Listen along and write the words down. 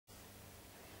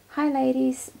Hi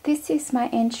ladies, this is my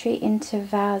entry into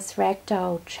Var's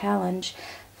Ragdoll Challenge.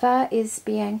 Var is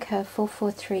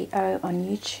Bianca4430 on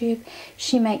YouTube.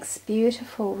 She makes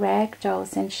beautiful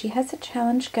ragdolls and she has a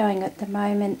challenge going at the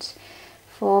moment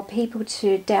for people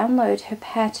to download her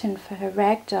pattern for her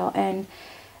ragdoll and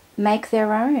make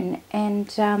their own and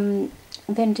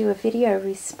then do a video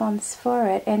response for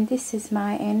it. And this is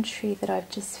my entry that I've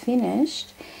just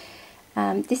finished.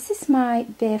 This is my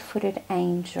Barefooted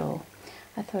Angel.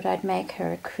 I thought I'd make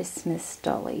her a Christmas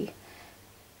dolly.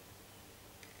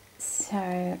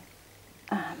 So,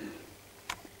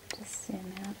 just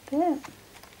zoom out a bit.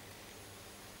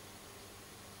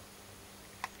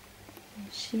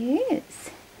 There she is.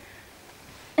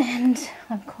 And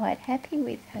I'm quite happy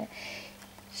with her.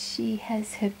 She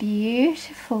has her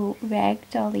beautiful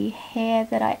ragdolly hair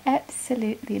that I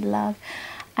absolutely love.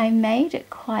 I made it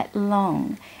quite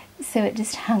long, so it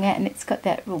just hung out and it's got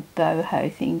that real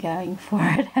boho thing going for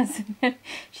it, hasn't it?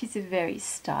 She's a very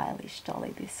stylish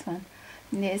dolly, this one.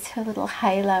 And there's her little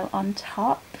halo on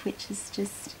top, which is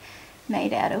just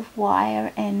made out of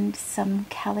wire and some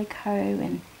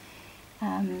calico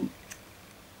and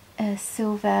a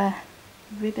silver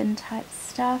ribbon type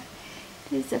stuff.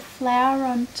 There's a flower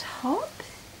on top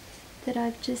that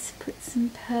I've just put some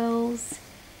pearls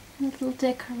and a little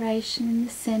decoration in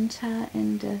the center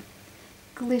and a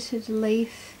glittered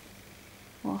leaf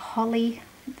or holly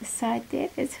at the side there.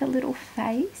 There's her little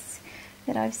face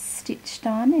that I've stitched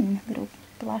on and little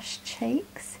blush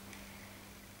cheeks.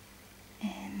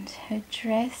 And her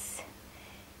dress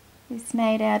is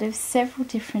made out of several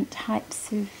different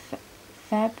types of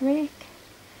fabric.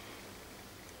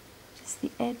 Just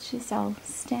the edges. I'll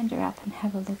stand her up and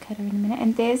have a look at her in a minute.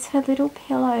 And there's her little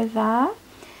pillow Var.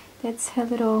 That's her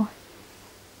little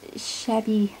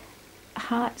shabby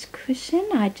heart cushion.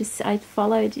 I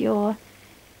followed your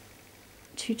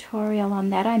tutorial on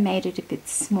that. I made it a bit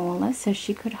smaller so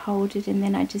she could hold it, and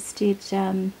then I just did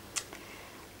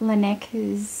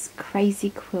Laneka's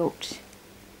crazy quilt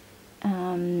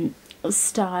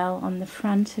style on the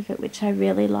front of it, which I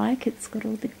really like. It's got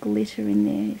all the glitter in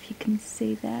there, if you can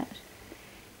see that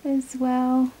as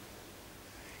well.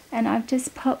 And I've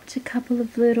just popped a couple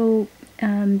of little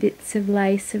bits of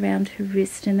lace around her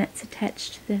wrist, and that's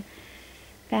attached to the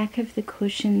back of the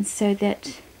cushion so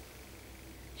that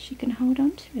she can hold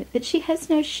on to it. But she has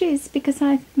no shoes because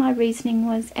my reasoning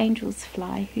was angels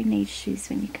fly. Who needs shoes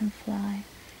when you can fly?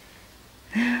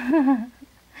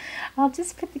 I'll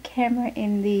just put the camera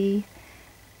in the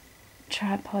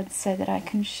tripod so that I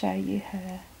can show you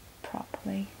her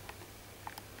properly.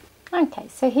 Okay,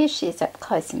 so here she is up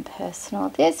close and personal.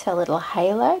 There's her little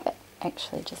halo that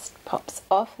actually just pops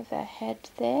off of her head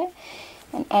there.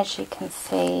 And as you can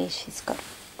see, she's got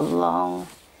long,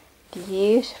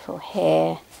 beautiful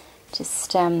hair.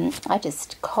 I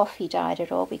just coffee dyed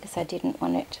it all because I didn't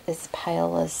want it as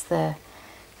pale as the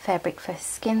fabric for her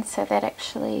skin, so that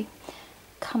actually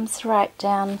comes right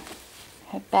down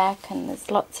her back, and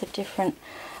there's lots of different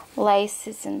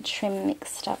laces and trim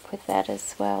mixed up with that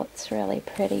as well. It's really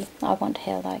pretty. I want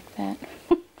hair like that.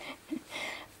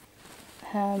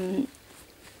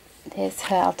 There's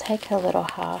her. I'll take her little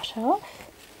heart off.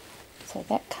 So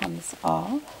that comes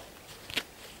off.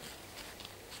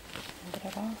 Get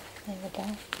it off. There we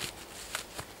go.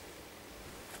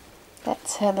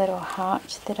 That's her little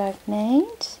heart that I've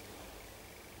made.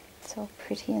 It's all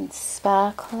pretty and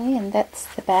sparkly, and that's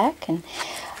the back. And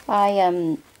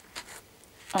I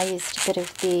used a bit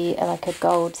of the like a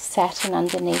gold satin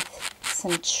underneath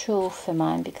some tulle for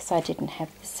mine because I didn't have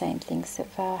the same things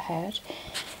that Var had.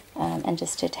 And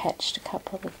just attached a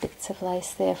couple of bits of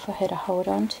lace there for her to hold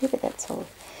on to, but that's all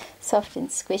soft and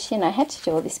squishy. And I had to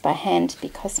do all this by hand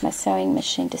because my sewing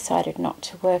machine decided not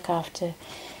to work after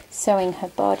sewing her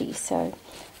body, so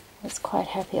I was quite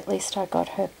happy. At least I got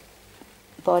her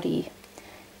body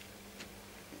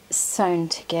sewn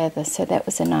together, so that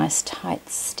was a nice tight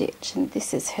stitch. And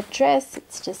this is her dress.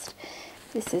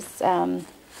 This is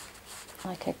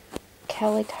like a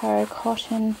calico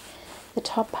cotton, the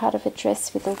top part of a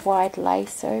dress with a wide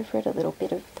lace over it, a little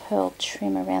bit of pearl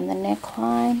trim around the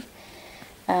neckline.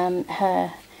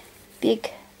 Her big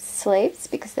sleeves,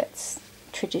 because that's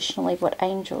traditionally what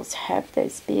angels have,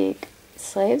 those big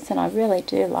sleeves, and I really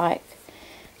do like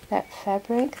that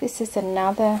fabric. This is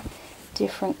another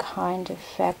different kind of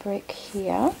fabric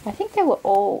here. I think they were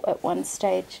all at one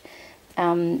stage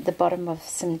the bottom of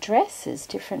some dresses,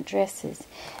 different dresses.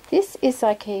 This is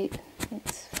like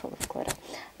it's full of glitter.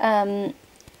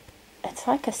 It's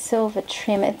like a silver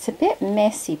trim. It's a bit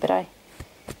messy, but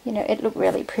it looked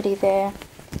really pretty there.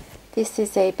 This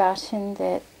is a button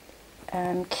that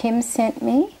Kim sent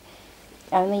me.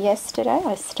 only yesterday.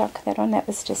 I stuck that on. That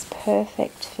was just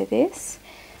perfect for this.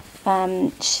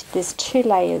 There's 2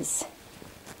 layers.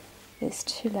 There's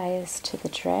 2 layers to the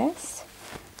dress.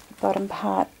 The bottom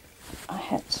part,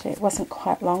 it wasn't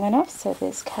quite long enough, so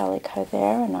there's calico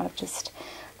there, and I've just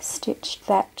stitched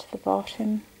that to the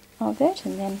bottom of it.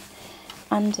 And then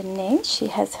underneath she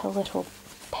has her little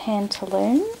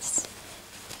pantaloons,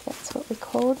 if that's what we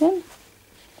call them.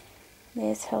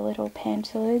 There's her little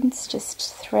pantaloons,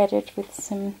 just threaded with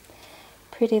some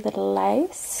pretty little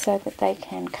lace so that they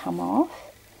can come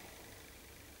off.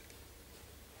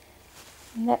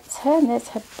 And that's her, and there's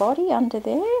her body under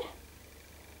there.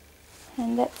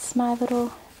 And that's my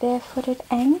little barefooted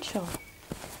angel.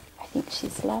 I think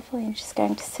she's lovely, and she's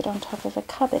going to sit on top of a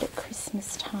cupboard at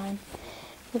Christmas time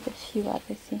with a few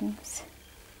other things.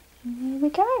 And there we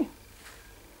go.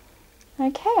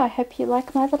 Okay, I hope you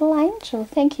like my little angel.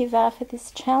 Thank you, Var, for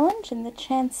this challenge and the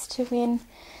chance to win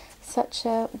such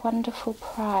a wonderful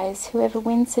prize. Whoever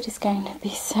wins it is going to be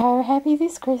so happy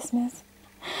this Christmas.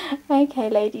 Okay,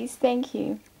 ladies, thank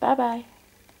you. Bye-bye.